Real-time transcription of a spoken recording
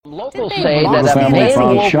Locals say that a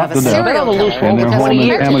man shot to death in their home in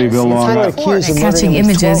Amityville, Long Island. Catching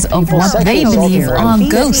images of what they believe are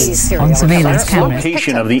ghosts on surveillance cameras.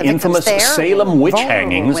 Location of the infamous Salem witch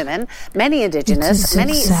hangings. Women, many indigenous,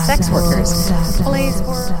 many sex workers.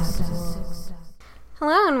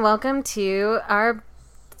 Hello and welcome to our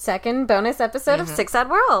second bonus episode of Sick Sad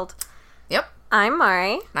World. Yep. I'm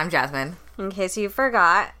Mari. I'm Jasmine. In case you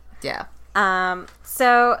forgot. Yeah.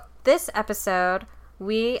 So this episode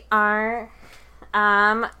we are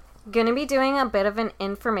going to be doing a bit of an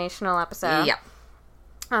informational episode. Yeah.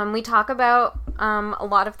 We talk about a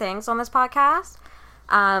lot of things on this podcast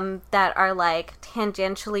that are like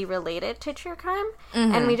tangentially related to true crime,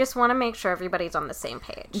 and we just want to make sure everybody's on the same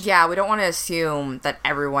page. Yeah, we don't want to assume that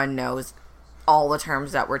everyone knows all the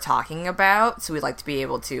terms that we're talking about, so we'd like to be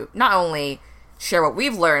able to not only share what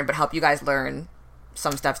we've learned, but help you guys learn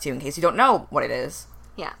some stuff too, in case you don't know what it is.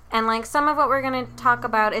 Yeah, and like some of what we're going to talk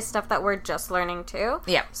about is stuff that we're just learning too.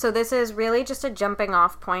 Yeah. So this is really just a jumping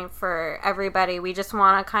off point for everybody. We just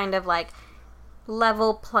want to kind of like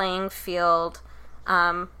level playing field,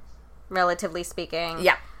 relatively speaking.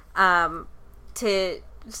 Yeah.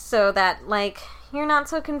 So that like you're not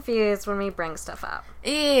so confused when we bring stuff up.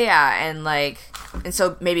 Yeah, and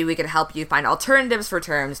so maybe we could help you find alternatives for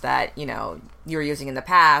terms that, you know, you were using in the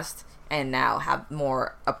past and now have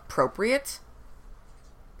more appropriate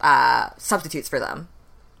substitutes for them.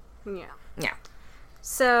 Yeah. Yeah.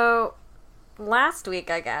 So last week,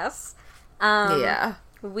 I guess,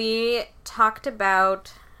 we talked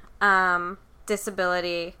about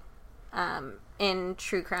disability in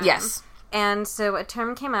true crime. Yes. And so a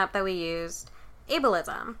term came up that we used,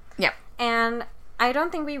 ableism. Yeah. And I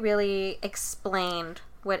don't think we really explained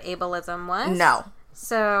what ableism was. No.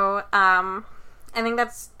 So, I think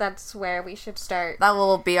that's where we should start. That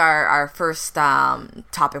will be our first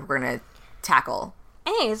topic we're going to tackle.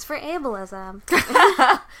 A is for ableism.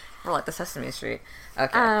 We're like the Sesame Street.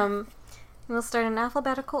 Okay. We'll start in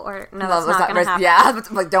alphabetical order. No, that's not going to happen. Yeah,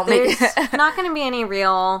 like don't There's make it. not going to be any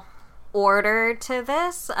real order to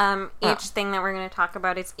this. Each thing that we're going to talk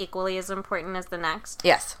about is equally as important as the next.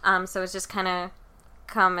 Yes. So it's just kind of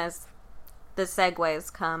come as the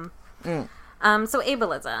segues come. So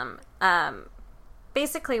ableism.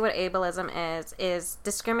 Basically what ableism is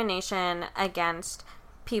discrimination against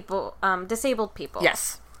people, disabled people.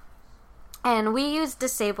 Yes. And we use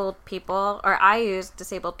disabled people, or I use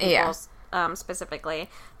disabled people specifically,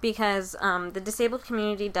 because the disabled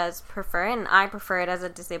community does prefer it, and I prefer it as a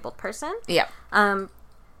disabled person. Yeah.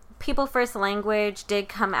 People First language did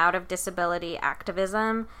come out of disability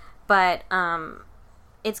activism, but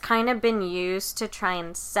it's kind of been used to try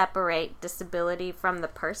and separate disability from the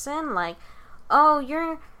person. Like, oh,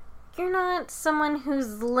 you're not someone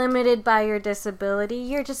who's limited by your disability.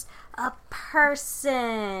 You're just a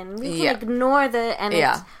person. We can ignore and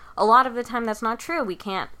it's, a lot of the time that's not true. We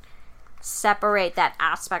can't separate that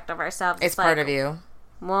aspect of ourselves. It's part of you.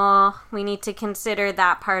 Well, we need to consider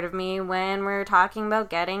that part of me when we're talking about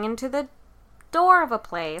getting into the door of a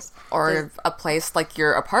place. Or a place like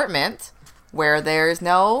your apartment where there's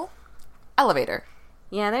no elevator.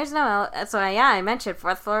 Yeah, there's no... So, I mentioned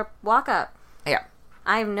 4th floor walk-up. Yeah.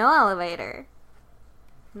 I have no elevator.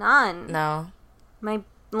 None. No. My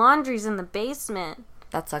laundry's in the basement.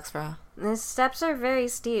 That sucks, bro. The steps are very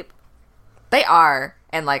steep. They are.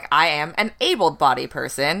 And, like, I am an able-bodied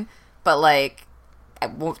person. But, like,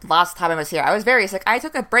 last time I was here, I was very sick. I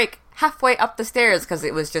took a break halfway up the stairs because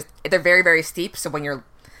it was just... They're very, very steep. So when you're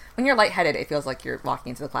lightheaded, it feels like you're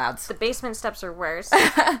walking into the clouds. The basement steps are worse.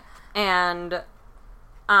 And...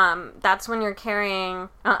 that's when you're carrying...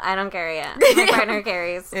 I don't carry it. My partner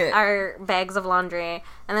carries our bags of laundry.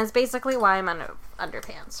 And that's basically why I'm under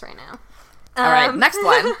underpants right now. All right, next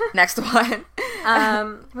one. Next one.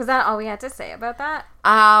 Was that all we had to say about that?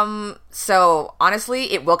 So,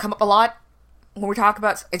 honestly, it will come up a lot when we talk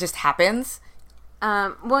about... It just happens.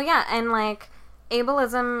 Well, yeah, and, like,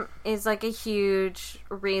 ableism is, like, a huge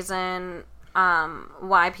reason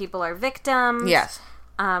why people are victims. Yes.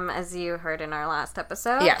 As you heard in our last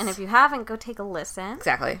episode. Yes. And if you haven't, go take a listen.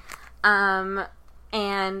 Exactly. And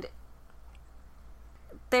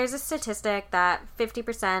there's a statistic that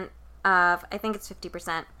 50% of, I think it's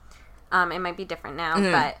 50%, it might be different now,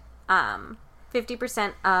 but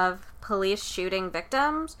 50% of police shooting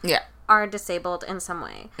victims are disabled in some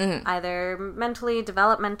way. Either mentally,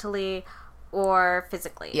 developmentally, or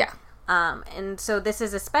physically. Yeah. And so this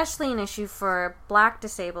is especially an issue for Black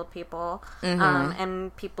disabled people,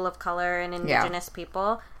 and people of color and indigenous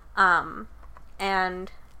people.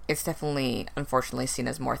 And it's definitely, unfortunately, seen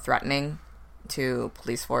as more threatening to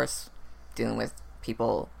police force dealing with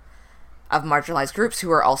people of marginalized groups who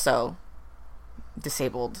are also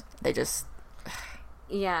disabled. They just...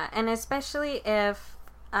 Yeah, and especially if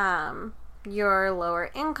you're lower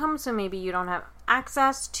income, so maybe you don't have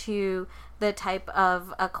access to the type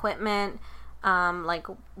of equipment, like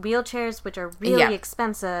wheelchairs, which are really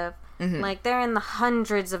expensive. Like, they're in the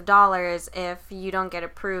hundreds of dollars if you don't get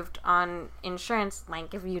approved on insurance.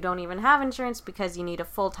 Like, if you don't even have insurance because you need a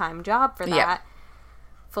full-time job for that. Yeah.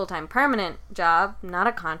 Full-time permanent job, not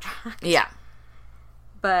a contract. Yeah.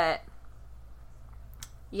 But,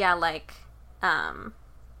 yeah, like,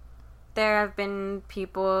 there have been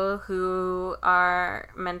people who are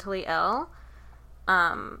mentally ill,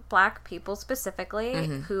 black people specifically,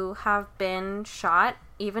 who have been shot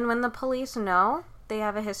even when the police know they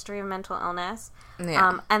have a history of mental illness,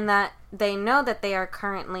 and that they know that they are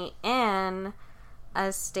currently in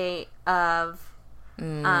a state of...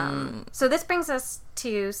 so this brings us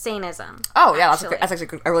to Satanism. Oh, yeah, that's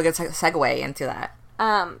actually a really good segue into that.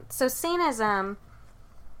 So Satanism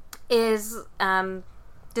is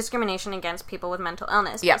discrimination against people with mental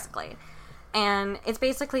illness, basically. And it's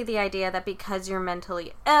basically the idea that because you're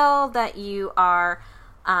mentally ill, that you are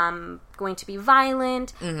going to be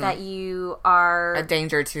violent, that you are... a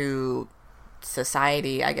danger to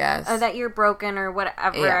society, I guess. Or that you're broken or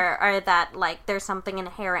whatever, or that, like, there's something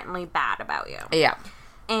inherently bad about you. Yeah.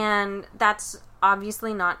 And that's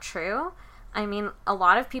obviously not true. I mean, a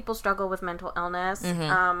lot of people struggle with mental illness.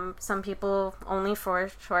 Some people only for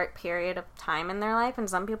a short period of time in their life, and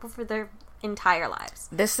some people for their entire lives.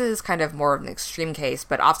 This is kind of more of an extreme case,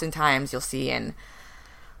 but oftentimes you'll see in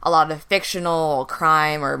a lot of fictional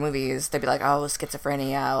crime or movies, they'd be like, oh,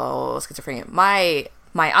 schizophrenia.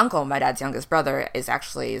 My uncle, my dad's youngest brother, is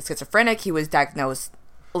actually schizophrenic. He was diagnosed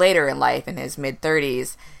later in life, in his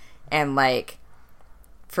mid-30s. And, like,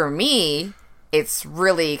 for me, it's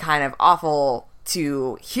really kind of awful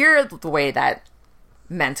to hear the way that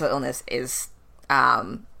mental illness is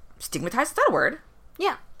stigmatized. Is that a word?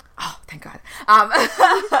 Yeah. Oh, thank God.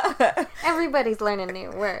 Everybody's learning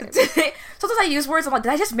new words. Sometimes I use words, I'm like,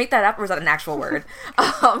 did I just make that up, or is that an actual word?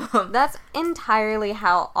 That's entirely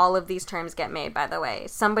how all of these terms get made, by the way.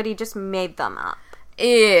 Somebody just made them up.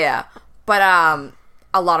 Yeah. But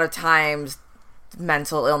a lot of times,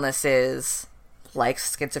 mental illnesses, like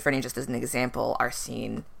schizophrenia, just as an example, are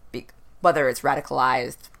seen, whether it's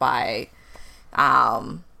radicalized by...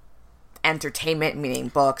 entertainment, meaning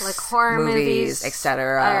books, like horror movies,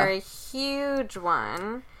 etc., are a huge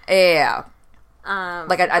one. Yeah.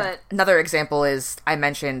 Another example is, I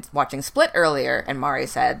mentioned watching Split earlier, and Mari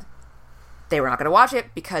said they were not going to watch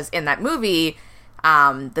it because in that movie,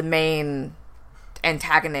 the main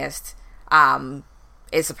antagonist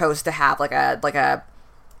is supposed to have like a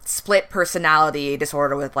split personality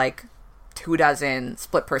disorder with like 24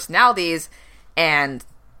 split personalities, and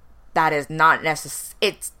that is not necessary.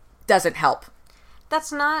 It doesn't help.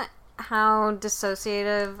 That's not how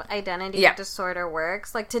dissociative identity disorder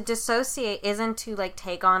works. Like, to dissociate isn't to, like,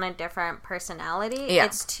 take on a different personality. Yeah.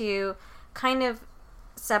 It's to kind of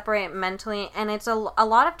separate mentally, and it's a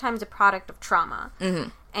lot of times a product of trauma.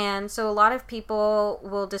 And so a lot of people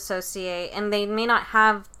will dissociate, and they may not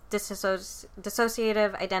have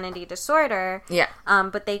dissociative identity disorder,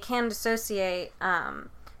 but they can dissociate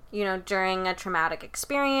during a traumatic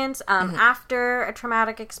experience, after a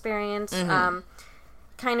traumatic experience,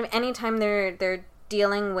 kind of anytime they're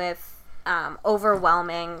dealing with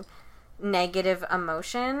overwhelming negative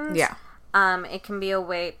emotions. Yeah. It can be a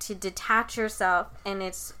way to detach yourself, and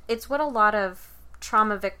it's what a lot of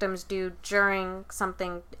trauma victims do during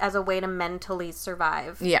something as a way to mentally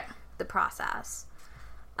survive the process.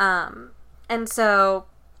 And so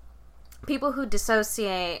people who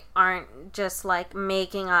dissociate aren't just, like,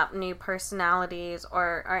 making up new personalities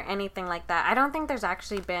or anything like that. I don't think there's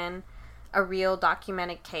actually been a real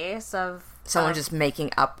documented case of... someone just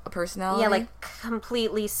making up a personality? Yeah, like,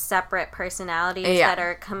 completely separate personalities that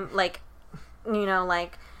are,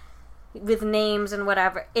 with names and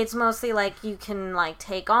whatever. It's mostly, like, you can, like,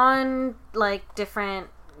 take on, like, different...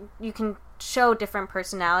 You can show different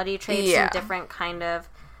personality traits and different kind of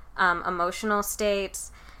emotional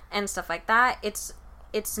states and stuff like that. It's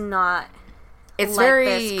not... It's like very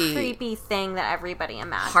this creepy thing that everybody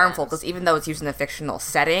imagines. Harmful, because even though it's used in a fictional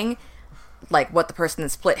setting, like, what the person in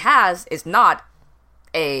Split has is not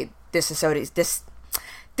a dissociative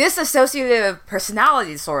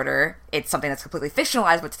personality disorder. It's something that's completely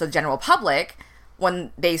fictionalized, but to the general public,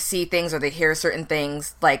 when they see things or they hear certain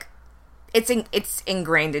things, like, it's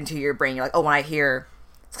ingrained into your brain. You're like, oh, when I hear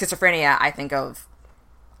schizophrenia, I think of...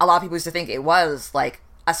 A lot of people used to think it was, like,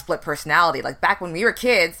 a split personality. Like, back when we were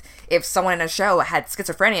kids, if someone in a show had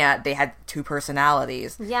schizophrenia, they had 2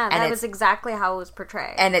 personalities. Yeah, that was exactly how it was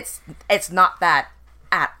portrayed. And it's not that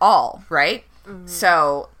at all, right? Mm-hmm.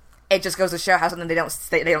 So it just goes to show how something they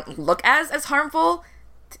don't look as harmful.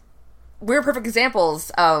 We're perfect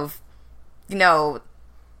examples of, you know,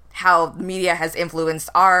 how media has influenced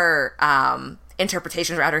our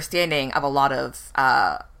interpretations or understanding of a lot of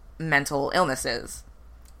mental illnesses.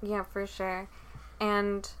 Yeah, for sure.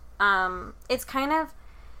 And it's kind of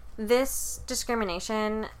this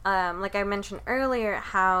discrimination, like I mentioned earlier,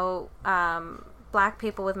 how black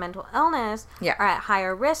people with mental illness are at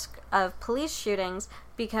higher risk of police shootings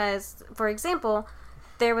because, for example,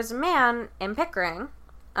 there was a man in Pickering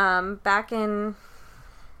back in,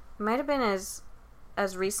 it might have been as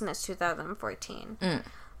recent as 2014.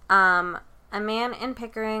 A man in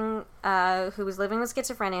Pickering who was living with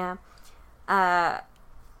schizophrenia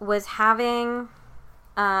was having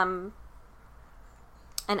an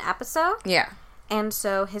episode. Yeah. And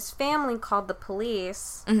so his family called the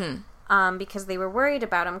police because they were worried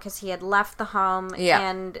about him because he had left the home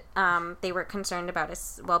and they were concerned about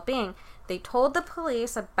his well-being. They told the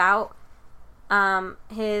police about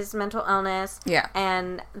his mental illness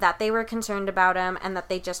and that they were concerned about him and that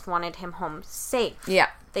they just wanted him home safe. Yeah.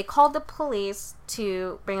 They called the police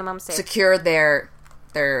to bring him home safe. Secure their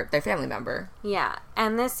family member. Yeah.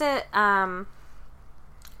 And this is, oh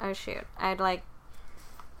shoot.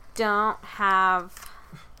 Don't have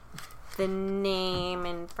the name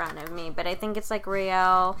in front of me, but I think it's like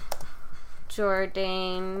Rael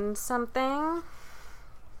Jardine something.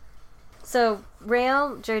 So,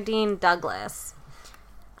 Rael Jardine Douglas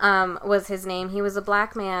was his name. He was a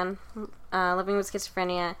black man living with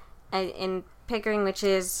schizophrenia in Pickering, which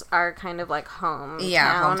is our kind of like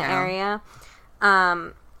hometown area.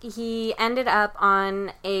 He ended up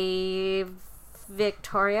on a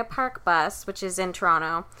Victoria Park bus, which is in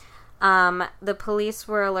Toronto. The police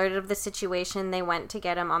were alerted of the situation. They went to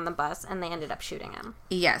get him on the bus, and they ended up shooting him.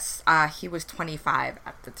 Yes. He was 25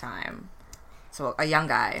 at the time. So, a young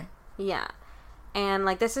guy. Yeah. And,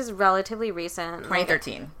 like, this is relatively recent.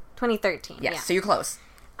 2013. 2013, yes, yeah. So you're close.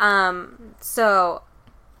 So,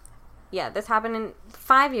 yeah, this happened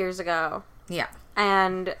 5 years ago. Yeah.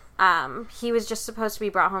 And he was just supposed to be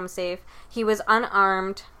brought home safe. He was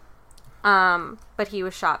unarmed, but he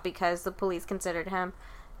was shot because the police considered him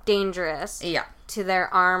dangerous to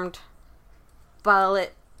their armed,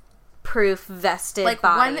 bulletproof, vested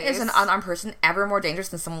bodies. When is an unarmed person ever more dangerous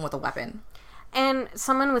than someone with a weapon? And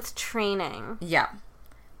someone with training. Yeah.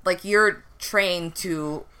 Like, you're trained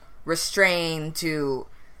to restrain, to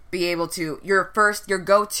be able to... Your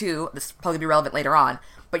go-to... This will probably be relevant later on,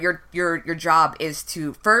 but your job is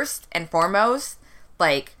to, first and foremost,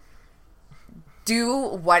 like, do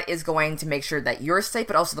what is going to make sure that you're safe,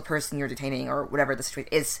 but also the person you're detaining or whatever the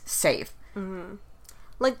situation is safe. Mm-hmm.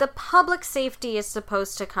 Like, the public safety is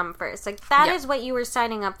supposed to come first. Like, that is what you were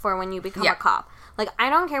signing up for when you become a cop. Like, I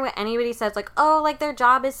don't care what anybody says, like, oh, like, their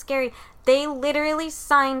job is scary. They literally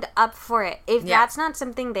signed up for it. If that's not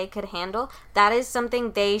something they could handle, that is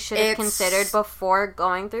something they should have considered before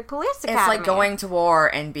going through police academy. It's like going to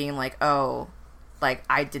war and being like, oh, like,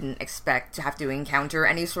 I didn't expect to have to encounter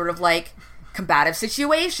any sort of, like, combative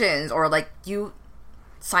situations. Or, like, you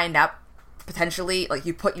signed up, potentially, like,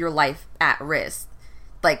 you put your life at risk.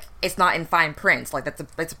 Like, it's not in fine print. Like,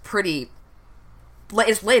 that's a pretty...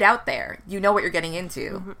 It's laid out there. You know what you're getting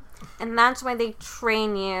into. Mm-hmm. And that's why they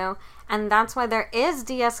train you. And that's why there is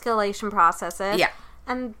de-escalation processes. Yeah.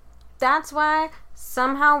 And that's why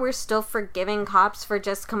somehow we're still forgiving cops for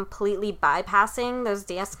just completely bypassing those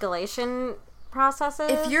de-escalation processes.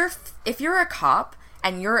 If you're a cop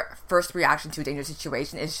and your first reaction to a dangerous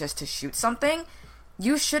situation is just to shoot something,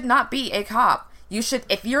 you should not be a cop.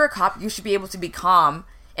 If you're a cop, you should be able to be calm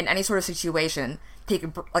in any sort of situation. Take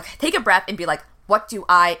a breath and be like, what do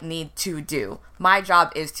I need to do? My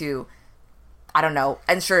job is to, I don't know,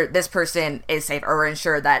 ensure this person is safe or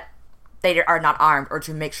ensure that they are not armed or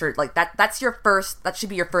to make sure, like, that should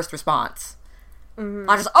be your first response. Mm-hmm.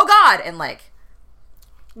 Not just, oh God, and like.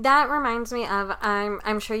 That reminds me of,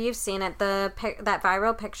 I'm sure you've seen it, that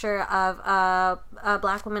viral picture of a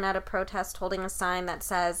black woman at a protest holding a sign that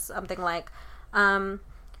says something like,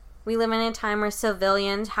 we live in a time where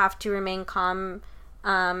civilians have to remain calm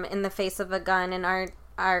in the face of a gun, and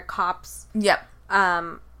our cops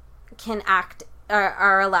can act,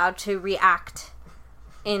 are allowed to react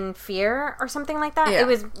in fear or something like that. It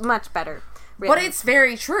was much better. Really. But it's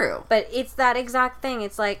very true. But it's that exact thing.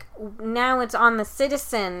 It's like, now it's on the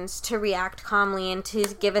citizens to react calmly and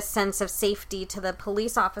to give a sense of safety to the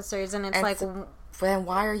police officers, and it's like... Then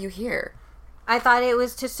why are you here? I thought it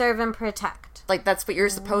was to serve and protect. Like, that's what you're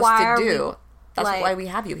supposed to do. That's why we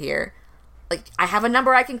have you here. Like, I have a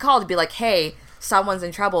number I can call to be like, hey, someone's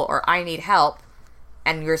in trouble or I need help.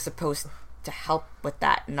 And you're supposed to help with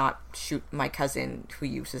that, not shoot my cousin who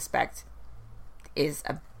you suspect has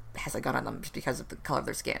a gun on them just because of the color of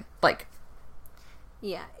their skin. Like,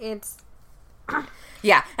 yeah, it's...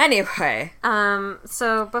 yeah, anyway.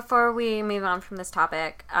 So before we move on from this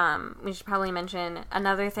topic, we should probably mention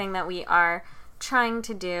another thing that we are trying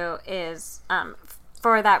to do is,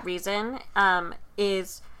 for that reason,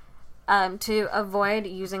 is to avoid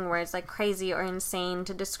using words like crazy or insane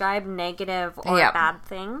to describe negative or bad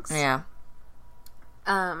things. Yeah.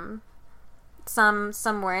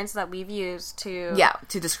 Some words that we've used to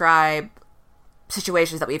describe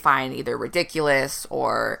situations that we find either ridiculous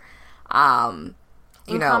or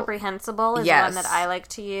incomprehensible is one that I like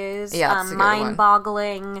to use. Yeah,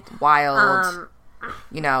 mind-boggling, wild,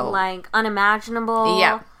 like unimaginable.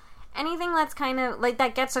 Yeah. Anything that's kind of like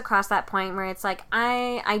that gets across that point where it's like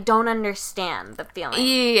I don't understand the feeling.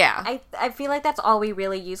 Yeah. I feel like that's all we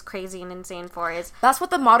really use crazy and insane for is that's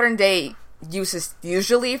what the modern day use is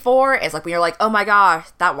usually for. Is like when you're like, oh my gosh,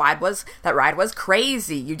 that ride was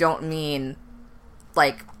crazy. You don't mean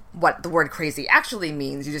like what the word crazy actually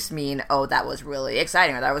means. You just mean, oh, that was really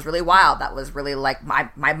exciting, or that was really wild. That was really like my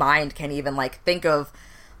mind can't even like think of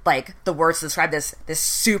like the words to describe this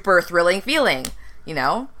super thrilling feeling. You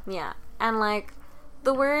know? Yeah. And, like,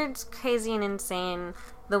 the words crazy and insane,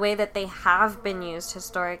 the way that they have been used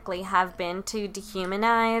historically have been to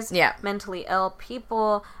dehumanize mentally ill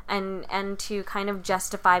people and to kind of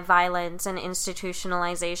justify violence and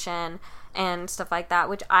institutionalization and stuff like that,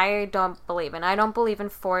 which I don't believe in. I don't believe in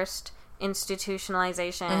forced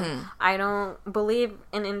institutionalization. Mm-hmm. I don't believe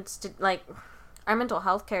in, our mental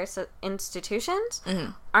health care institutions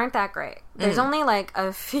aren't that great. There's only, like,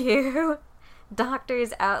 a few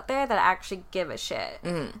doctors out there that actually give a shit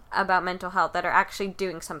about mental health, that are actually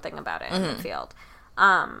doing something about it in the field.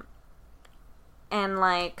 And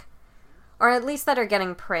like, or at least that are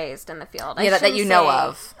getting praised in the field. Yeah, that you know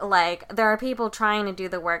of. Like, there are people trying to do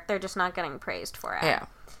the work, they're just not getting praised for it. Yeah.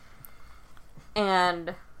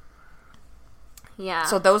 And, yeah.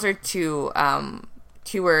 So those are two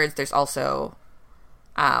words. There's also,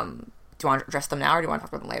 do you want to address them now, or do you want to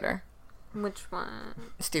talk about them later? Which one?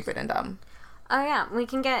 Stupid and dumb. Oh, yeah, we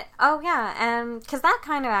can get... Oh, yeah, and... Because that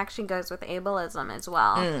kind of actually goes with ableism as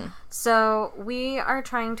well. So, we are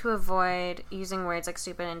trying to avoid using words like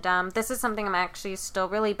stupid and dumb. This is something I'm actually still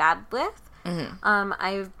really bad with.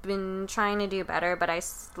 I've been trying to do better, but I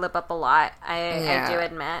slip up a lot. I do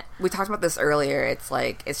admit. We talked about this earlier. It's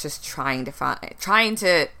like, it's just trying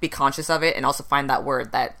to be conscious of it and also find that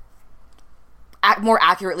word that more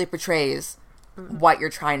accurately portrays what you're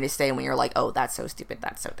trying to say when you're like, oh, that's so stupid,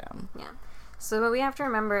 that's so dumb. Yeah. So what we have to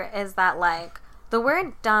remember is that, like, the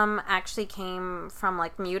word dumb actually came from,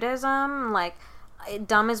 like, mutism. Like,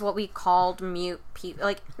 dumb is what we called mute people,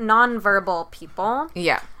 like, nonverbal people.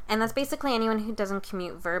 Yeah. And that's basically anyone who doesn't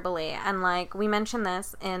commute verbally. And, like, we mentioned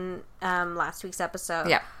this in last week's episode.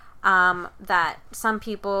 Yeah. That some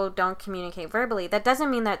people don't communicate verbally. That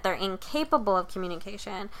doesn't mean that they're incapable of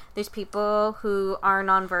communication. There's people who are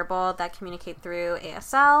nonverbal that communicate through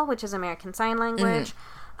ASL, which is American Sign Language.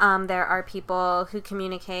 There are people who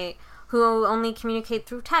only communicate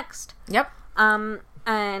through text. Yep.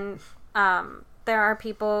 And there are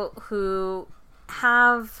people who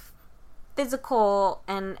have physical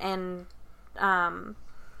and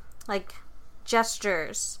like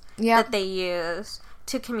gestures that they use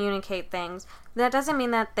to communicate things. That doesn't mean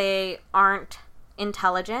that they aren't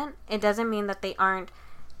intelligent. It doesn't mean that they aren't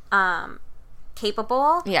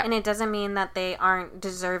capable. Yeah. And it doesn't mean that they aren't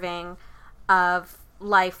deserving of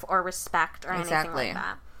life or respect or anything like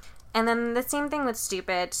that. And then the same thing with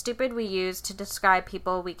stupid. Stupid we use to describe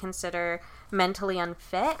people we consider mentally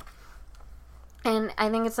unfit. And I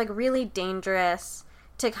think it's, like, really dangerous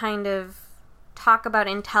to kind of talk about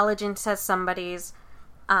intelligence as somebody's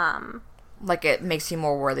like, it makes you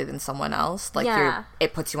more worthy than someone else. Like,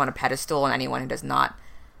 it puts you on a pedestal, and anyone who does not...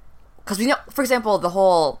 Because we know, for example, the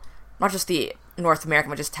whole, not just the North American,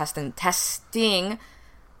 but just testing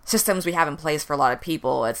systems we have in place for a lot of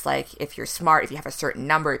people. It's like, if you're smart, if you have a certain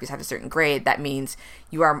number, if you have a certain grade, that means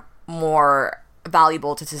you are more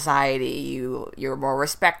valuable to society. You're more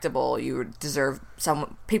respectable. You deserve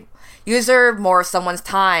you deserve more of someone's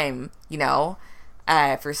time. You know,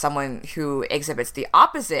 for someone who exhibits the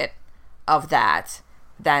opposite of that,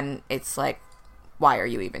 then it's like, why are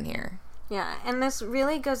you even here? Yeah, and this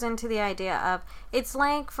really goes into the idea of, it's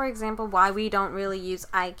like, for example, why we don't really use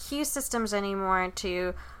IQ systems anymore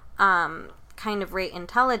to kind of rate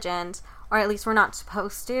intelligence, or at least we're not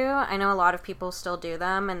supposed to. I know a lot of people still do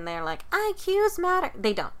them, and they're like, IQs matter.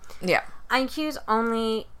 They don't. Yeah. IQs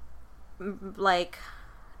only, like,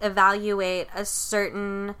 evaluate a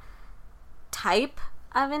certain type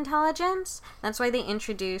of intelligence. That's why they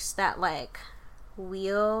introduced that, like,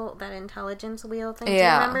 wheel, that intelligence wheel thing. Yeah. Do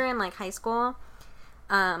you remember in, like, high school?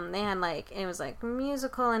 They had, like, it was, like,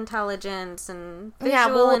 musical intelligence and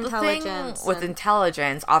visual intelligence. The thing with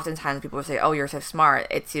intelligence, oftentimes people will say, oh, you're so smart.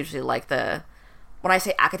 It's usually, like, when I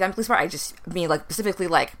say academically smart, I just mean, like, specifically,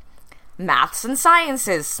 like, maths and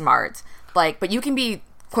sciences smart. Like, but you can be,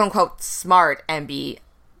 quote-unquote, smart and be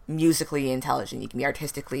musically intelligent. You can be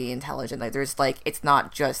artistically intelligent. Like, there's, like, it's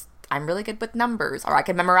not just, I'm really good with numbers, or I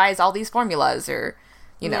can memorize all these formulas, or,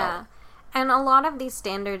 you know. Yeah. And a lot of these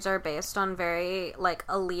standards are based on very, like,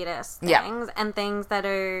 elitist things and things that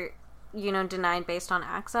are, you know, denied based on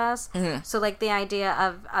access. Mm-hmm. So, like, the idea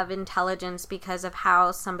of intelligence because of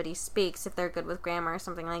how somebody speaks, if they're good with grammar or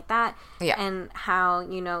something like that. Yeah. And how,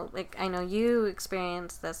 you know, like, I know you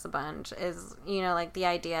experienced this a bunch, is, you know, like, the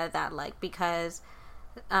idea that, like, because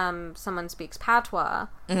someone speaks patois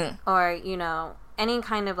or, you know, any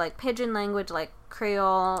kind of, like, pidgin language, like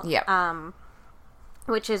Creole,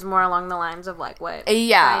 which is more along the lines of, like, what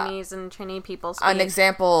Chinese and Trini people speak. An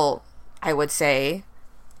example, I would say,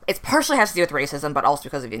 it partially has to do with racism, but also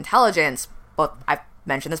because of intelligence. But I've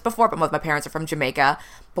mentioned this before, but both my parents are from Jamaica.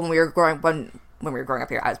 But when we were growing up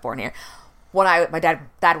here, I was born here. When my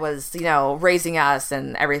dad was, you know, raising us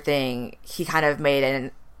and everything, he kind of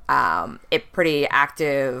made it pretty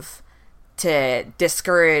active to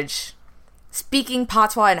discourage speaking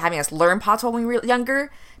patois and having us learn patois when we were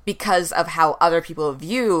younger, because of how other people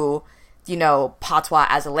view, you know, patois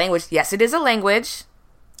as a language. Yes, it is a language.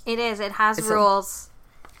 It is. It has rules.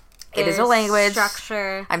 It is a language.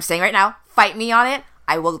 Structure. I'm saying right now, fight me on it.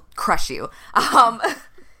 I will crush you.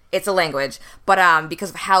 It's a language. But because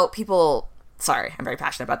of how people... Sorry, I'm very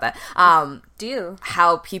passionate about that. How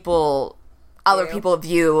other people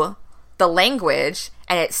view the language,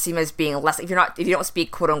 and it seems as being less... If you don't speak,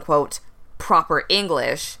 quote-unquote, proper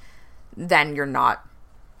English, then you're not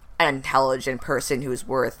an intelligent person who's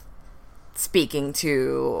worth speaking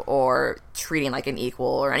to or treating like an equal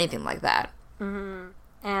or anything like that. Mm-hmm.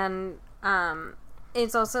 And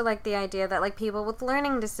it's also, like, the idea that, like, people with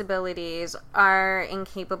learning disabilities are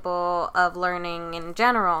incapable of learning in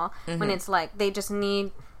general, when it's like they just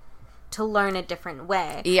need to learn a different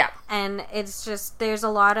way. Yeah. And it's just, there's a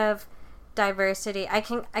lot of diversity. I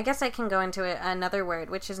guess I can go into another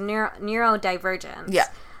word, which is neurodivergence. Yeah.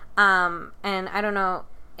 And I don't know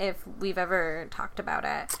if we've ever talked about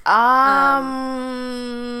it.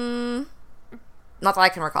 Not that I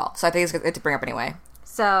can recall. So I think it's good to bring up anyway.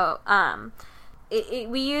 So,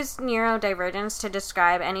 we use neurodivergence to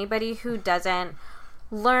describe anybody who doesn't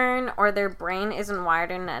learn, or their brain isn't wired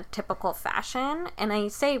in a typical fashion. And I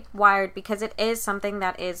say wired because it is something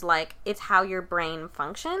that is, like, it's how your brain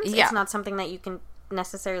functions. Yeah. It's not something that you can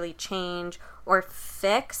necessarily change or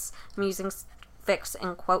fix. I'm using fix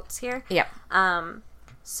in quotes here. Yeah.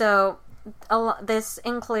 So this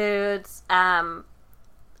includes the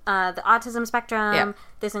autism spectrum. Yeah.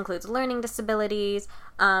 This includes learning disabilities,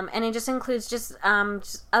 and it just includes just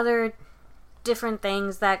other different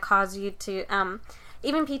things that cause you to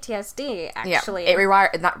even PTSD. Actually, it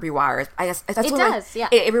rewires. I guess that's it does. Yeah,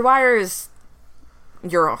 it rewires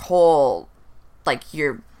your whole, like,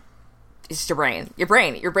 it's your brain. Your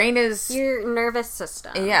brain is your nervous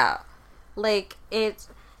system. Yeah, like it's.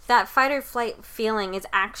 That fight or flight feeling is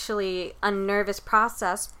actually a nervous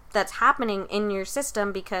process that's happening in your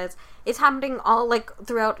system, because it's happening all, like,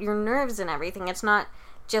 throughout your nerves and everything. It's not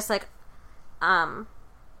just, like,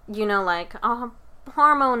 you know, like a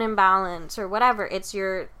hormone imbalance or whatever. It's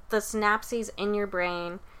the synapses in your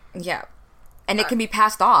brain. Yeah. And it can be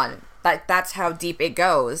passed on. That's how deep it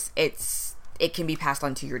goes. It can be passed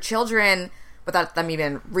on to your children without them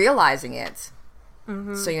even realizing it.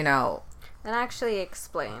 Mm-hmm. So, you know... That actually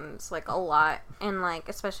explains, like, a lot in, like,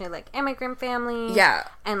 especially, like, immigrant families. Yeah.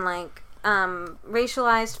 And, like,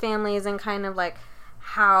 racialized families, and kind of, like,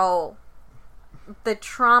 how the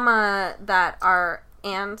trauma that our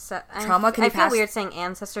ancestors... I feel weird saying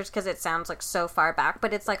ancestors because it sounds, like, so far back,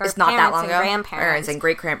 but it's, like, our parents and grandparents. Parents and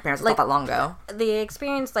great-grandparents, like, not that long ago. The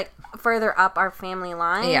experience, like, further up our family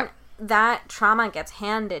line, that trauma gets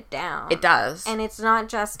handed down. It does. And it's not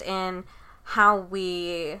just in how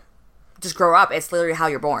we... just grow up. It's literally how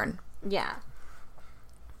you're born. Yeah.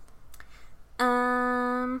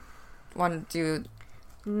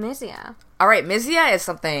 Misia. All right, Misia is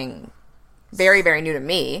something very, very new to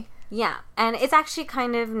me. Yeah, and it's actually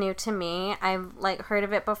kind of new to me. I've, like, heard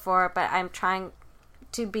of it before, but I'm trying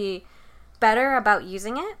to be better about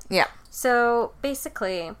using it. Yeah. So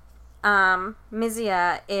basically,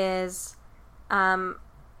 misia is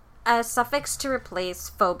a suffix to replace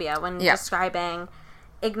phobia when describing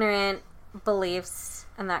ignorant beliefs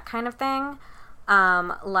and that kind of thing.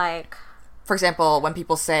 Like, for example, when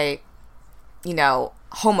people say, you know,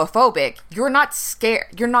 homophobic, you're not scared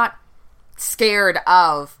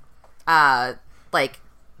of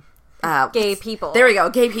gay people. There we go,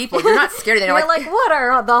 gay people. You're not scared of them. You're like, what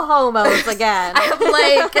are the homos again?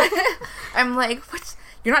 I'm like, what?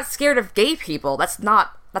 You're not scared of gay people. That's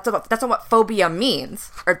not what phobia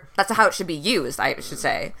means, or that's not how it should be used, I should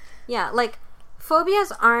say. Yeah, like,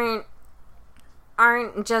 phobias aren't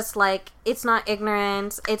just like, it's not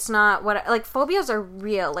ignorance, it's not what, like, phobias are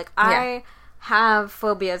real. Like, I have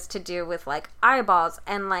phobias to do with, like, eyeballs,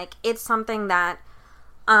 and, like, it's something that,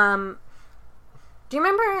 do you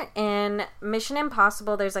remember in Mission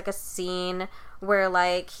Impossible, there's, like, a scene where,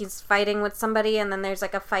 like, he's fighting with somebody, and then there's,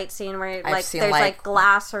 like, a fight scene where, like, there's, like,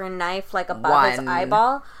 glass or a knife, like, above his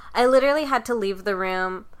eyeball? I literally had to leave the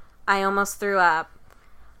room. I almost threw up.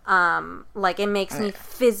 Like, it makes me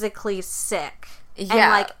physically sick. Yeah.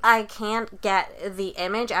 And, like, I can't get the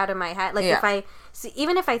image out of my head. Like,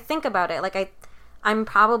 even if I think about it, like, I'm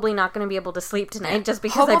probably not going to be able to sleep tonight just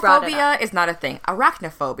because I brought it up. Homophobia is not a thing.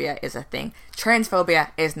 Arachnophobia is a thing. Transphobia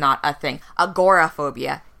is not a thing.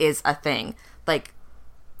 Agoraphobia is a thing. Like,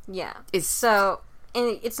 yeah. So,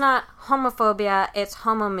 it's not homophobia, it's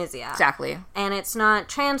homomisia. Exactly. And it's not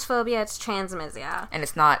transphobia, it's transmisia. And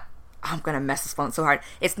it's not, I'm going to mess this one so hard.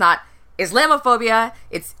 It's not Islamophobia,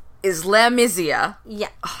 it's Islamisia. Yeah.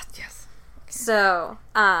 Oh, yes. Okay. So,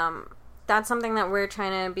 that's something that we're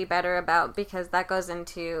trying to be better about, because that goes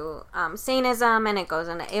into saneism, and it goes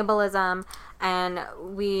into ableism, and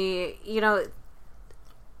we, you know...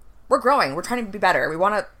 We're growing. We're trying to be better. We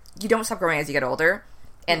want to... You don't stop growing as you get older,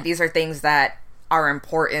 and these are things that are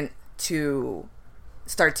important to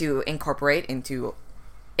start to incorporate into,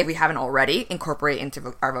 if we haven't already, incorporate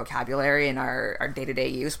into our vocabulary and our day-to-day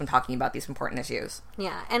use when talking about these important issues.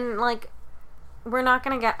 Yeah, and, like, we're not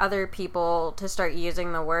going to get other people to start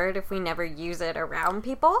using the word if we never use it around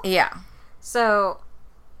people. Yeah. So,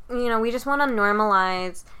 you know, we just want to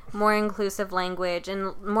normalize more inclusive language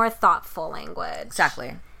and more thoughtful language.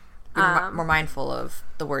 Exactly. Be more mindful of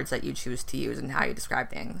the words that you choose to use and how you describe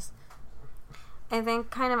things. I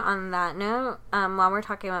think kind of on that note, while we're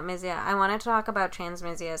talking about misia, I wanted to talk about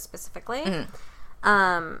transmisia specifically.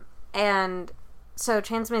 Mm-hmm. And so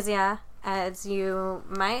transmisia, as you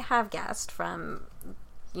might have guessed from,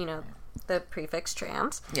 you know, the prefix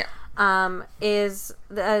trans,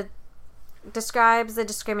 describes the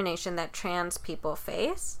discrimination that trans people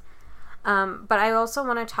face. But I also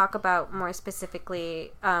want to talk about more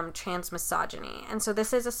specifically trans misogyny. And so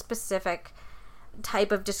this is a specific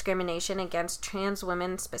type of discrimination against trans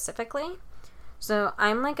women specifically. So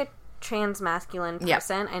I'm like a trans masculine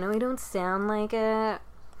person. I know I don't sound like it,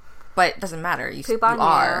 but it doesn't matter. You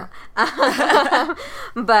are.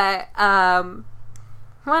 But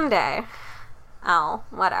one day I'll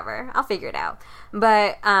figure it out.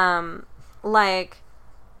 But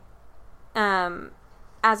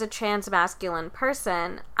as a trans masculine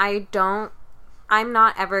person, I'm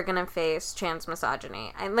not ever gonna face trans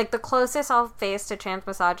misogyny. The closest I'll face to trans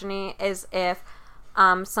misogyny is if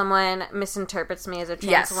someone misinterprets me as a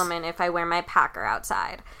trans woman if I wear my packer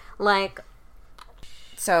outside.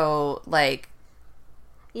 Trans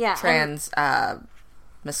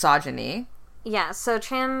misogyny. Yeah, so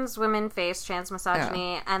trans women face trans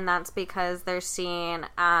misogyny, and that's because they're seen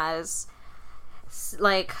as It's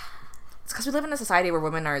because we live in a society where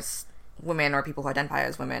women or people who identify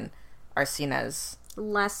as women are seen as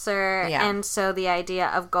lesser, and so the idea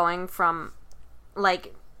of going from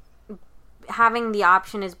having the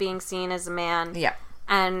option as being seen as a man,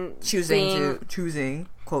 and choosing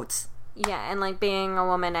quotes, and being a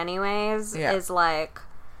woman anyways is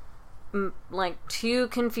too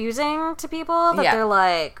confusing to people that they're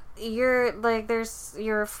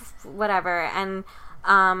you're whatever, and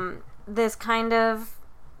this kind of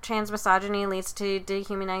trans misogyny leads to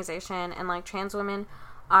dehumanization, and trans women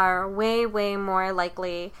are way, way more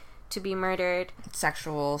likely to be murdered.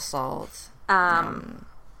 Sexual assault.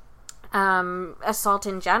 Assault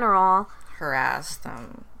in general. Harassed.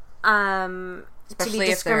 To be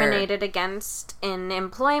discriminated against in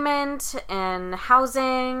employment and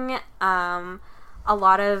housing. A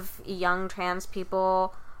lot of young trans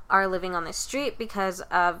people are living on the street because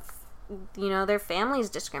of, their families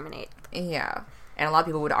discriminate. Yeah. And a lot of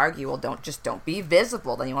people would argue, well, don't be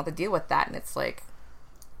visible, then you won't have to deal with that. And it's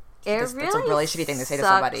it's a really shitty thing to say to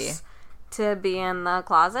somebody. to be in the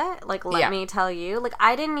closet. Like, let me tell you. Like,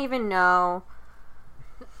 I didn't even know,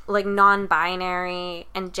 like, non-binary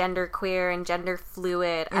and genderqueer and gender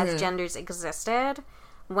fluid as genders existed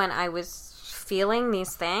when I was feeling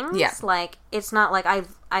these things. Yeah. Like, it's not like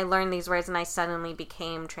I learned these words and I suddenly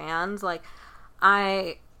became trans. Like,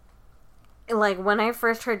 when I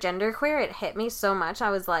first heard genderqueer, it hit me so much. I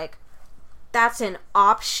was like, that's an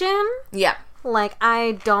option? Yeah. Like,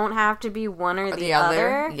 I don't have to be one or the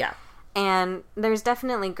other. Yeah. And there's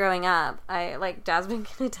definitely growing up, Jasmine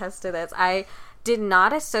can attest to this, I did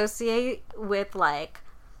not associate with, like,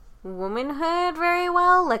 womanhood very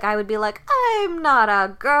well. Like, I would be like, I'm not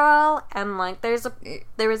a girl. And, like, there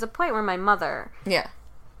was a point where my mother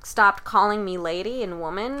stopped calling me lady and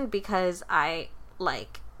woman because I,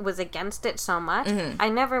 like, was against it so much. I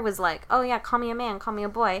never was like, oh yeah, call me a man, call me a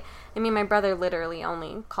boy. I mean, my brother literally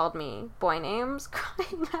only called me boy names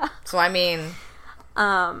growing up. So, I mean...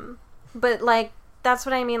 But, like, that's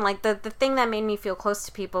what I mean. Like, the thing that made me feel close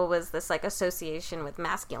to people was this, like, association with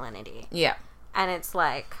masculinity. Yeah. And it's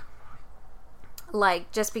like,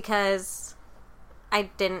 just because I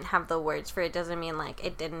didn't have the words for it doesn't mean, like,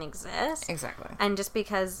 it didn't exist. Exactly. And just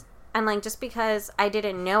because I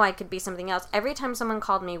didn't know I could be something else, every time someone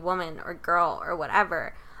called me woman or girl or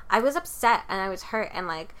whatever, I was upset and I was hurt. And,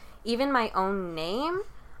 like, even my own name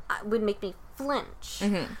would make me flinch.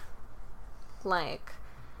 Like...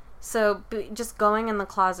 So, just going in the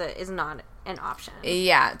closet is not an option.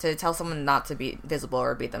 Yeah, to tell someone not to be visible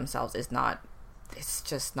or be themselves is not, it's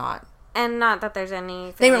just not. And not that there's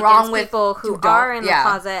anything wrong with people who are in the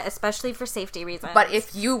closet, especially for safety reasons. But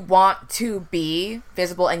if you want to be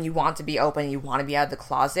visible and you want to be open and you want to be out of the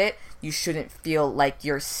closet, you shouldn't feel like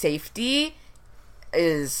your safety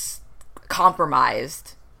is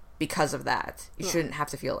compromised because of that. You shouldn't have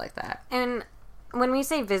to feel like that. And... when we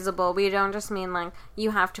say visible, we don't just mean, like,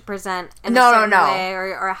 you have to present in a certain way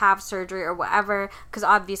or have surgery or whatever. Because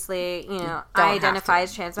obviously, you know, I identify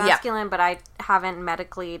as transmasculine, but I haven't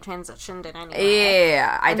medically transitioned in any way.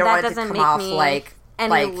 Yeah, I don't want it to come off like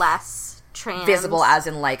any less trans. Visible as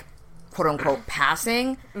in, like, quote-unquote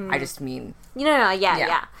passing. I just mean...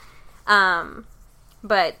 Yeah.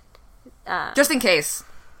 But... just in case.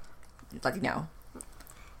 Let you know.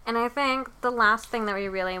 And I think the last thing that we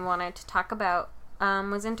really wanted to talk about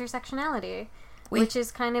was intersectionality, which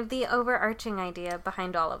is kind of the overarching idea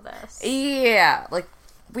behind all of this. Yeah, like,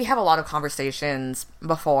 we have a lot of conversations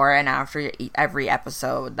before and after every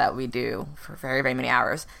episode that we do for very, very many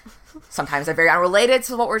hours. Sometimes they're very unrelated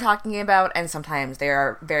to what we're talking about, and sometimes they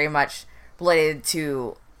are very much related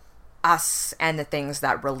to us and the things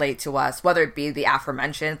that relate to us, whether it be the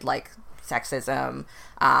aforementioned, like sexism,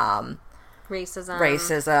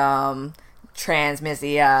 racism,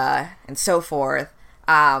 transmisia, and so forth.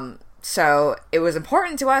 So it was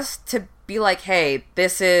important to us to be like, hey,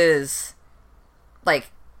 this is, like,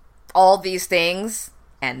 all these things,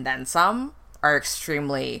 and then some, are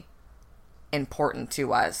extremely important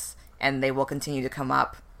to us, and they will continue to come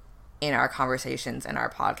up in our conversations and our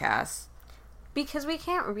podcasts. Because we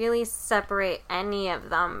can't really separate any of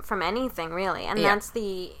them from anything, really. And that's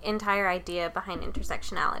the entire idea behind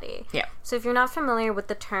intersectionality. Yeah. So if you're not familiar with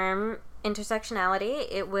the term intersectionality,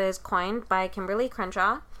 it was coined by Kimberly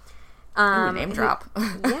Crenshaw. Name drop.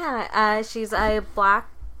 She's a Black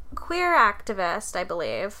queer activist, I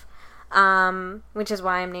believe. Which is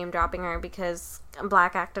why I'm name dropping her, because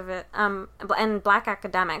Black activist and Black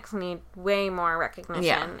academics need way more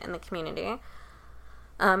recognition in the community.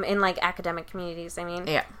 In, like, academic communities, I mean.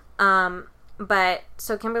 Yeah. But,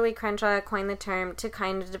 so Kimberly Crenshaw coined the term to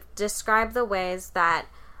kind of describe the ways that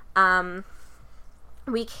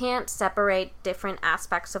we can't separate different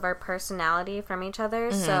aspects of our personality from each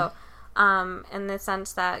other. So, in the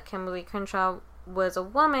sense that Kimberly Crenshaw was a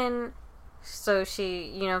woman, so she,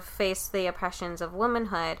 you know, faced the oppressions of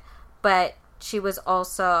womanhood, but she was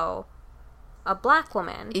also a Black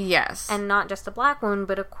woman. Yes. And not just a Black woman,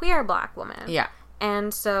 but a queer Black woman. Yeah.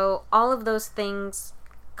 And so all of those things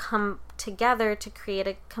come together to create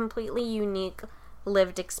a completely unique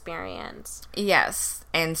lived experience. Yes.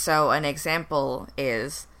 And so an example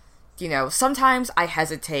is, you know, sometimes I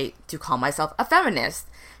hesitate to call myself a feminist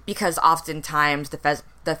because oftentimes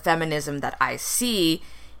the feminism that I see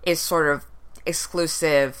is sort of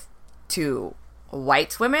exclusive to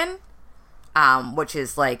white women, which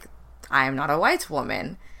is like, I am not a white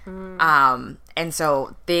woman. And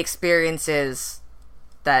so the experiences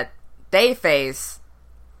that they face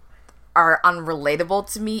are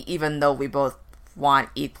unrelatable to me, even though we both want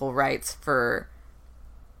equal rights for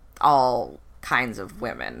all kinds of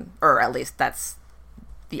women, or at least that's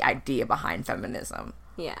the idea behind feminism.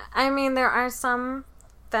 Yeah, I mean, there are some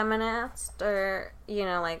feminist, or, you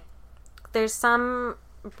know, like, there's some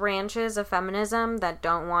branches of feminism that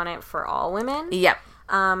don't want it for all women. Yep.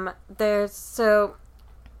 There's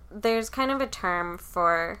kind of a term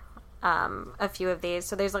for a few of these.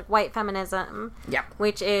 So there's like white feminism, yep,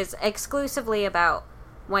 which is exclusively about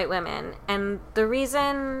white women, and the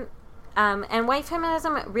reason and white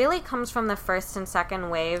feminism really comes from the first and second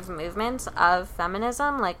wave movements of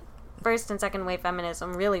feminism. Like, first and second wave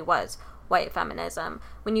feminism really was white feminism.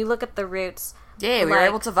 When you look at the roots, we were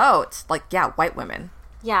able to vote. Like, white women.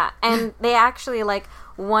 Yeah, and they actually, like,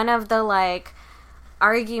 one of the, like,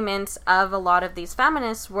 arguments of a lot of these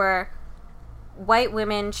feminists were white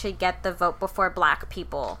women should get the vote before black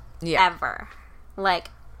people ever. Like,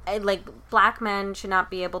 black men should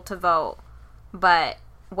not be able to vote, but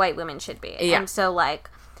white women should be. Yeah. And so, like,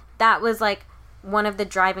 that was, like, one of the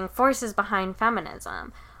driving forces behind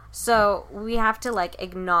feminism. So we have to, like,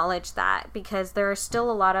 acknowledge that, because there are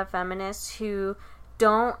still a lot of feminists who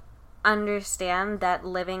don't understand that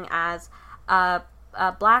living as a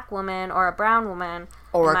black woman or a brown woman,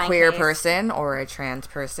 or a queer person, or a trans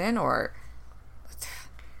person, or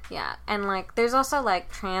and, like, there's also,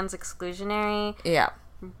 like, trans exclusionary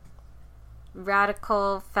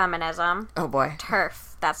radical feminism. Oh boy,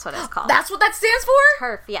 TERF, that's what it's called. That's what that stands for?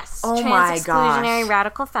 TERF, yes. Oh my gosh. Trans exclusionary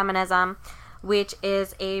radical feminism, which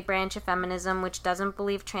is a branch of feminism which doesn't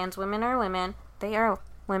believe trans women are women. They are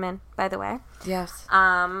women, by the way. Yes.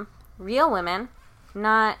 Real women,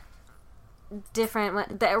 not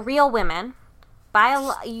different. The real women.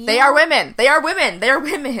 They are women. They are women. They are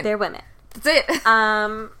women. They're women. That's it.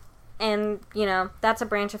 And, you know, that's a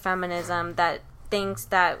branch of feminism that thinks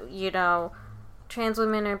that, you know, trans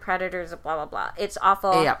women are predators, blah, blah, blah. It's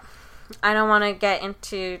awful. Yep. I don't want to get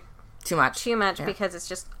into too much because it's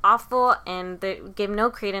just awful, and they give no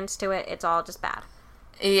credence to it. It's all just bad.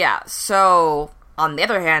 Yeah. So, on the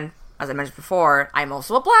other hand, as I mentioned before, I'm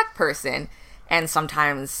also a black person, and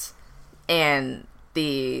sometimes in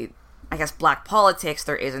the, I guess, black politics,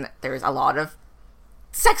 there's a lot of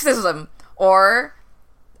sexism or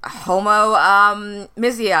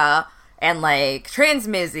homo-misia and, like,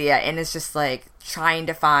 transmisia, and it's just, like, trying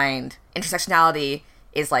to find intersectionality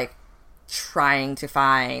is, like, trying to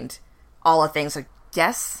find all the things. Like,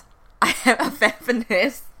 yes, I am a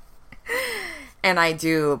feminist, and I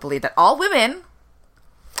do believe that all women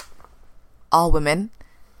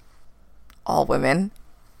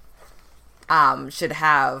should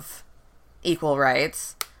have equal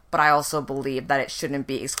rights, but I also believe that it shouldn't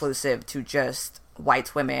be exclusive to just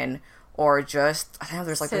white women, or just, I think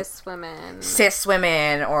there's, like, cis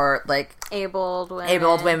women, or, like, abled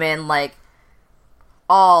women, like,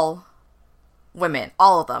 all women,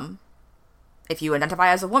 all of them. If you identify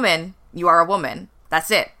as a woman, you are a woman.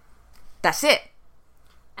 That's it.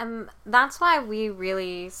 And that's why we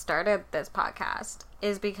really started this podcast,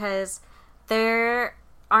 is because there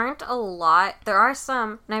aren't a lot. There are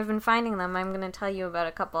some, and I've been finding them. I'm going to tell you about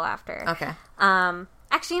a couple after. Okay.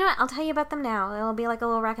 Actually, you know what? I'll tell you about them now. It'll be like a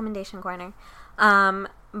little recommendation corner.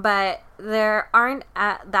 But there aren't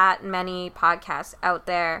that many podcasts out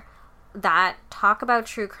there that talk about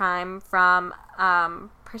true crime from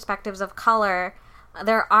perspectives of color.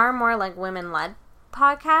 There are more, like, women-led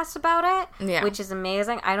podcasts about it, which is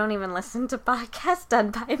amazing. I don't even listen to podcasts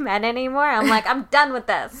done by men anymore. I'm like, I'm done with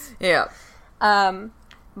this. Yeah.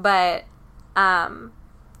 But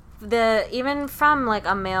even from, like,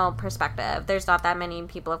 a male perspective, there's not that many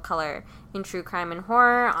people of color in true crime and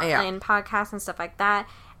horror in podcasts and stuff like that.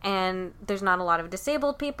 And there's not a lot of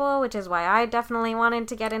disabled people, which is why I definitely wanted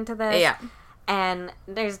to get into this. Yeah. And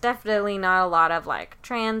there's definitely not a lot of, like,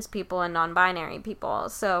 trans people and non-binary people.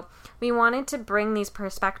 So we wanted to bring these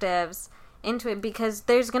perspectives into it, because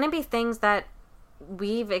there's going to be things that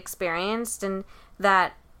we've experienced and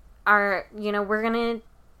that are, you know, we're going to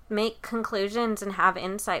make conclusions and have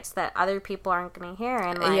insights that other people aren't going to hear.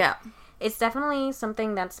 And, like, it's definitely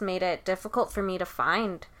something that's made it difficult for me to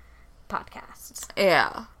find podcasts.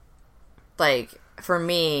 Yeah. Like, for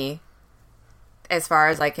me, as far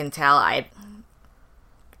as I can tell,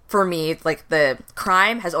 for me, like, the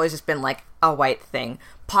crime has always just been, like, a white thing.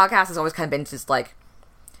 Podcast has always kind of been just, like,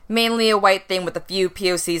 mainly a white thing with a few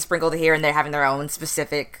POCs sprinkled here and there, having their own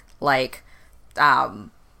specific, like,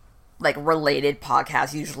 related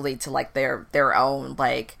podcasts, usually to, like, their own,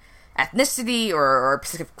 like, ethnicity or a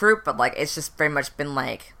specific group, but, like, it's just very much been,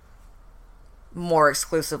 like, more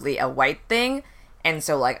exclusively a white thing. And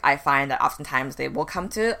so, like, I find that oftentimes they will come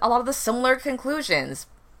to a lot of the similar conclusions,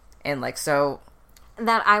 and, like, so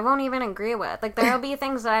that I won't even agree with. Like, there will be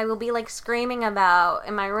things that I will be, like, screaming about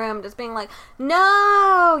in my room, just being like,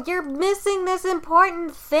 no, you're missing this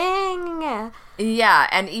important thing. Yeah,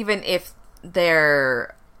 and even if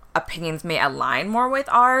their opinions may align more with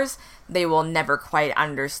ours, they will never quite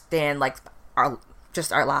understand, like, our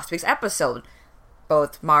last week's episode.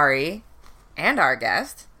 Both Mari and our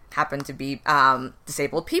guest happen to be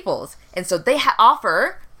disabled peoples, and so they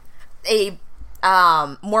offer a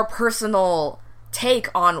more personal take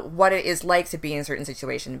on what it is like to be in a certain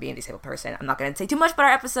situation, being a disabled person. I'm not going to say too much about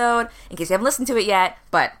our episode in case you haven't listened to it yet,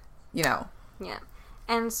 but, you know. Yeah.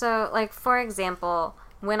 And so, like, for example,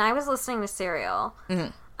 when I was listening to Serial,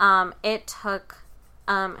 it took...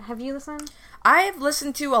 have you listened? I've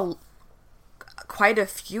listened to quite a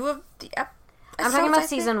few of the episodes. I'm talking about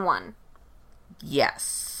season 1.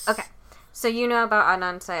 Yes. Okay. So you know about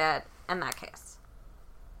Adnan Syed in that case.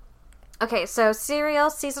 Okay, so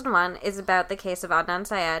Serial Season 1 is about the case of Adnan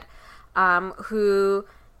Syed, who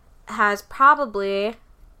has probably,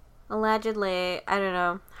 allegedly, I don't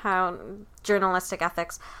know how, journalistic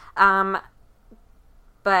ethics,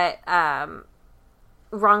 but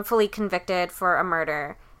wrongfully convicted for a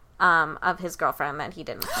murder of his girlfriend that he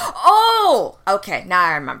didn't kill. Oh! Okay, now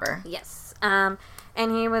I remember. Yes. And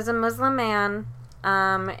he was a Muslim man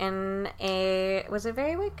in a... Was it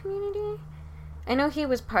very white community? I know he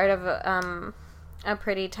was part of a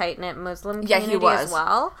pretty tight-knit Muslim community as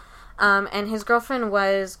well. And his girlfriend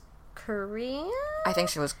was Korean? I think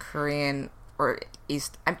she was Korean or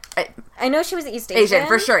East... I know she was East Asian. Asian,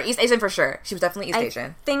 for sure. East Asian, for sure. She was definitely East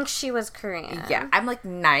Asian. I think she was Korean. Yeah, I'm like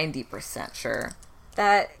 90% sure.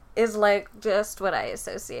 That is like just what I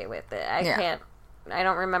associate with it. I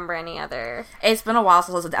don't remember any other... It's been a while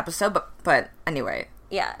since I listened to the episode, but anyway.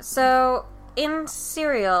 Yeah, so... In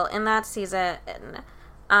Serial, in that season,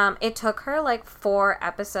 it took her like 4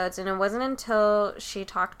 episodes, and it wasn't until she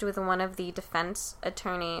talked with one of the defense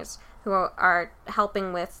attorneys who are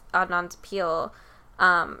helping with Adnan's appeal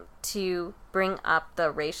to bring up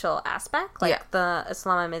the racial aspect, like the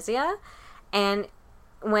Islamization. And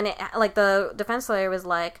when it, like, the defense lawyer was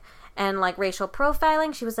like, and like racial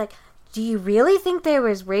profiling, she was like, do you really think there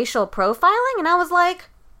was racial profiling? And I was like,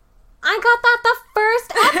 I got that the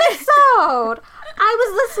first episode. I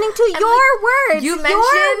was listening to your words. You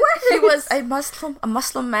mentioned he was a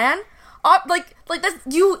Muslim man. Like that's,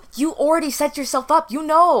 you already set yourself up. You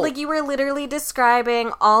know, like you were literally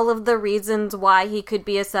describing all of the reasons why he could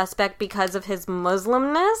be a suspect because of his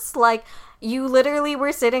Muslimness. Like you literally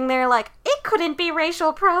were sitting there like it couldn't be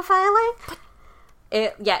racial profiling.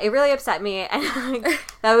 It really upset me, and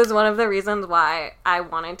that was one of the reasons why I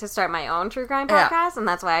wanted to start my own true crime podcast, and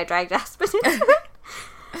that's why I dragged Aspen into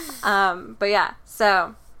it. But yeah,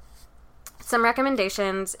 so some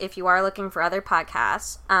recommendations if you are looking for other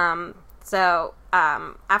podcasts.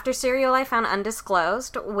 After Serial, I found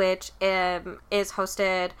Undisclosed, which is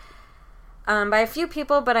hosted by a few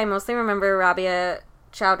people, but I mostly remember Rabia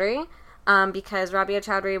Chaudhry, because Rabia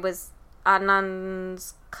Chaudhry was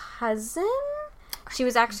Adnan's cousin. She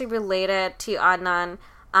was actually related to Adnan,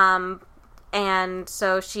 and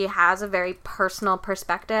so she has a very personal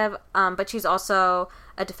perspective, but she's also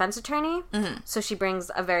a defense attorney, so she brings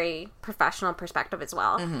a very professional perspective as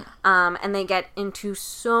well. And they get into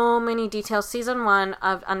so many details. Season 1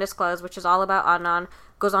 of Undisclosed, which is all about Adnan,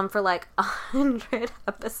 goes on for like 100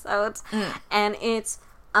 episodes, and it's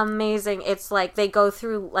amazing. It's like they go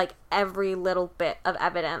through like every little bit of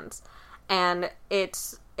evidence, and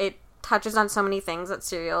it touches on so many things that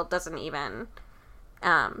Serial doesn't even.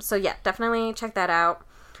 So yeah, definitely check that out.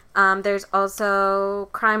 There's also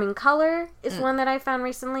Crime in Color is one that I found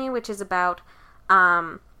recently, which is about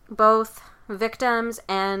both victims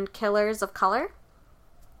and killers of color.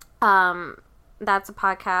 That's a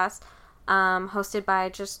podcast hosted by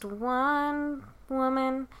just one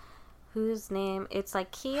woman whose name, it's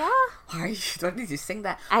like Kia. Why did you sing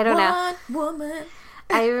that? I don't know. One woman.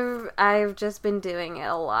 I've just been doing it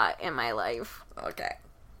a lot in my life. Okay.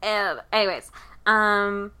 And anyways,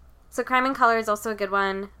 so Crime in Color is also a good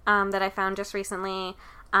one that I found just recently.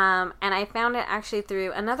 And I found it actually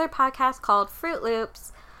through another podcast called Fruit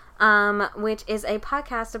Loops, which is a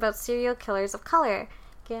podcast about serial killers of color.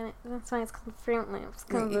 Get it? That's why it's called Fruit Loops,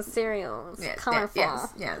 because the cereal is colorful.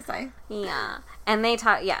 Yes, Yeah. And they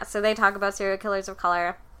talk, they talk about serial killers of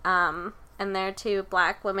color. And they're 2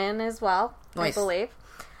 black women as well, nice. I believe.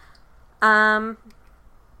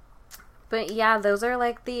 But yeah, those are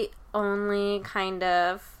like the only kind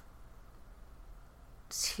of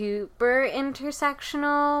super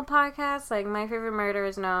intersectional podcasts. Like My Favorite Murder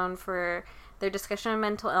is known for their discussion of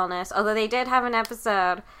mental illness, although they did have an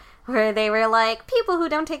episode where they were like, people who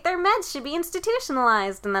don't take their meds should be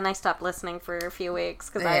institutionalized, and then I stopped listening for a few weeks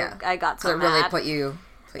because I got so mad. It really put you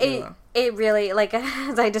it really, like,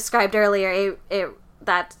 as I described earlier, it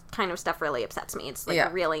that kind of stuff really upsets me. It's,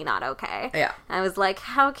 like, really not okay. Yeah. I was like,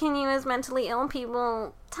 how can you as mentally ill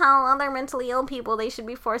people tell other mentally ill people they should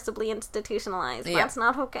be forcibly institutionalized? That's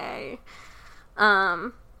not okay.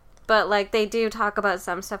 But, like, they do talk about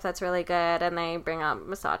some stuff that's really good, and they bring up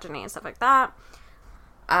misogyny and stuff like that.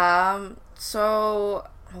 So,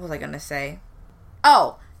 what was I gonna say?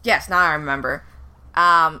 Oh, yes, now I remember.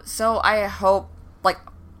 So I hope, like,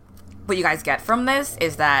 what you guys get from this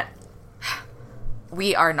is that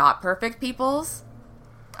we are not perfect peoples,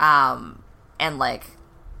 and, like,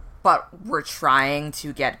 but we're trying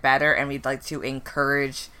to get better, and we'd like to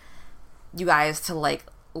encourage you guys to, like,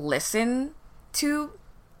 listen to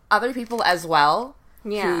other people as well,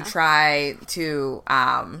 who try to,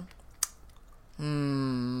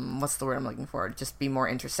 what's the word I'm looking for? Just be more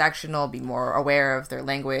intersectional, be more aware of their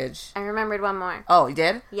language. I remembered one more. Oh, you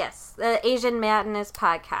did? Yes. The Asian Madness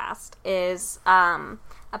podcast is a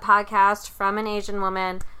podcast from an Asian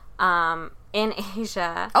woman in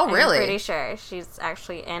Asia. Oh, really? I'm pretty sure she's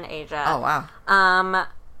actually in Asia. Oh, wow.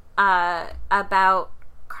 About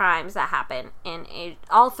crimes that happen in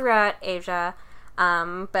all throughout Asia.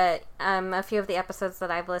 But a few of the episodes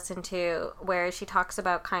that I've listened to where she talks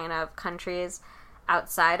about kind of countries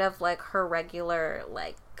outside of, like, her regular,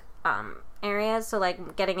 like, areas, so,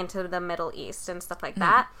 like, getting into the Middle East and stuff like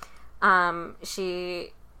that,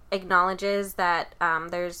 she acknowledges that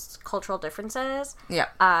there's cultural differences,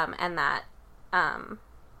 and that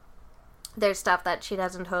there's stuff that she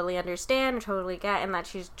doesn't totally understand or totally get, and that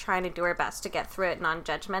she's trying to do her best to get through it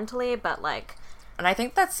non-judgmentally, but, like... And I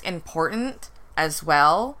think that's important as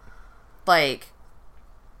well. Like,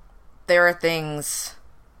 there are things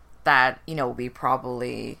that, you know, we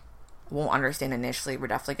probably won't understand initially. We're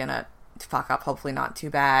definitely gonna fuck up, hopefully not too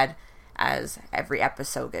bad, as every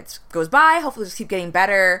episode goes by. Hopefully just keep getting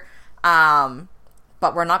better,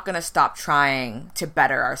 but we're not gonna stop trying to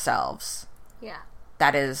better ourselves. Yeah.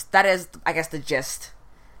 That is, I guess, the gist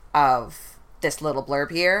of this little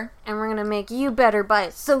blurb here. And we're gonna make you better by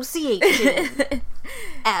association.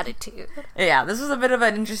 Attitude. Yeah, this was a bit of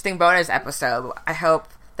an interesting bonus episode. I hope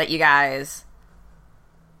that you guys,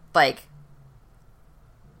 like,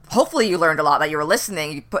 hopefully you learned a lot, that you were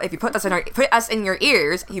listening. If you put us in your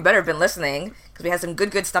ears, you better have been listening, because we had some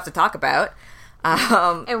good stuff to talk about.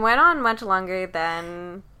 It went on much longer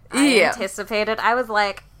than I anticipated. I was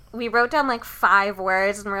like, we wrote down, like, 5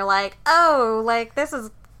 words, and we're like, oh, like, this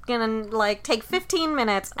is gonna, like, take 15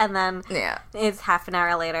 minutes, and then it's half an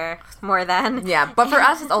hour later, more than. Yeah, but for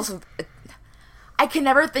us, it's also, I can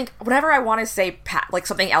never think, whenever I want to say, like,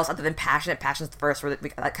 something else other than passion's the first word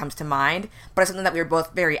that comes to mind, but it's something that we were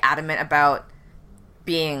both very adamant about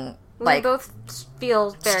being, like, we both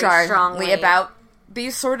feel very strongly about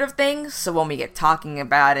these sort of things, so when we get talking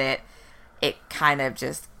about it, it kind of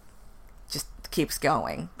just keeps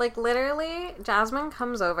going. Like, literally, Jasmine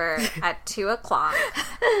comes over at 2:00.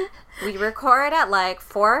 We record at, like,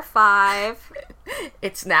 4 or 5.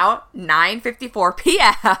 It's now 9:54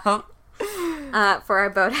 p.m. For our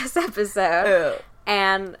bonus episode.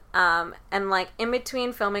 And like, in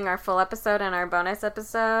between filming our full episode and our bonus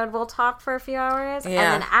episode, we'll talk for a few hours.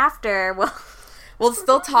 Yeah. And then after, we'll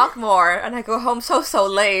still talk more, and I go home so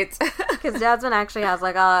late. Because Jasmine actually has,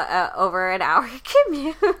 like, a over an hour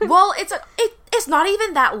commute. Well, it's not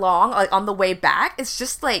even that long, like, on the way back. It's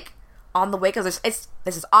just, like, on the way, because this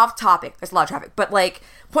is off topic. There's a lot of traffic. But, like,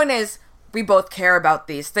 point is, we both care about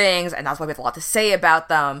these things, and that's why we have a lot to say about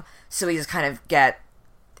them. So we just kind of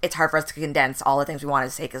it's hard for us to condense all the things we want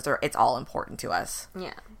to say, because it's all important to us.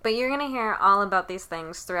 Yeah. But you're going to hear all about these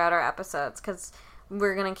things throughout our episodes, because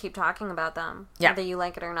we're going to keep talking about them, whether you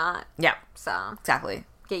like it or not. Yeah. So. Exactly.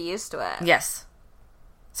 Get used to it. Yes.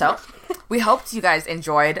 So, we hoped you guys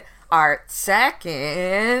enjoyed our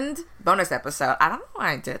second bonus episode. I don't know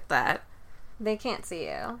why I did that. They can't see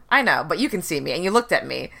you. I know, but you can see me, and you looked at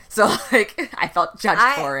me. So, like, I felt judged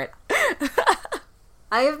for it.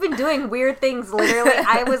 I have been doing weird things, literally.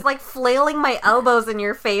 I was, like, flailing my elbows in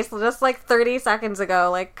your face just, like, 30 seconds ago,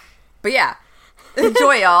 like. But yeah,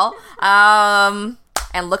 enjoy, y'all.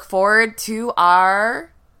 And look forward to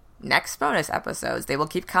our next bonus episodes. They will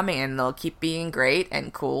keep coming, and they'll keep being great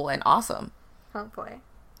and cool and awesome. Hopefully.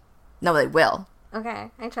 No, they will.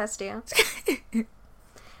 Okay, I trust you.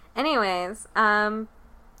 Anyways,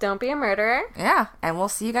 don't be a murderer. Yeah, and we'll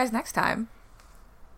see you guys next time.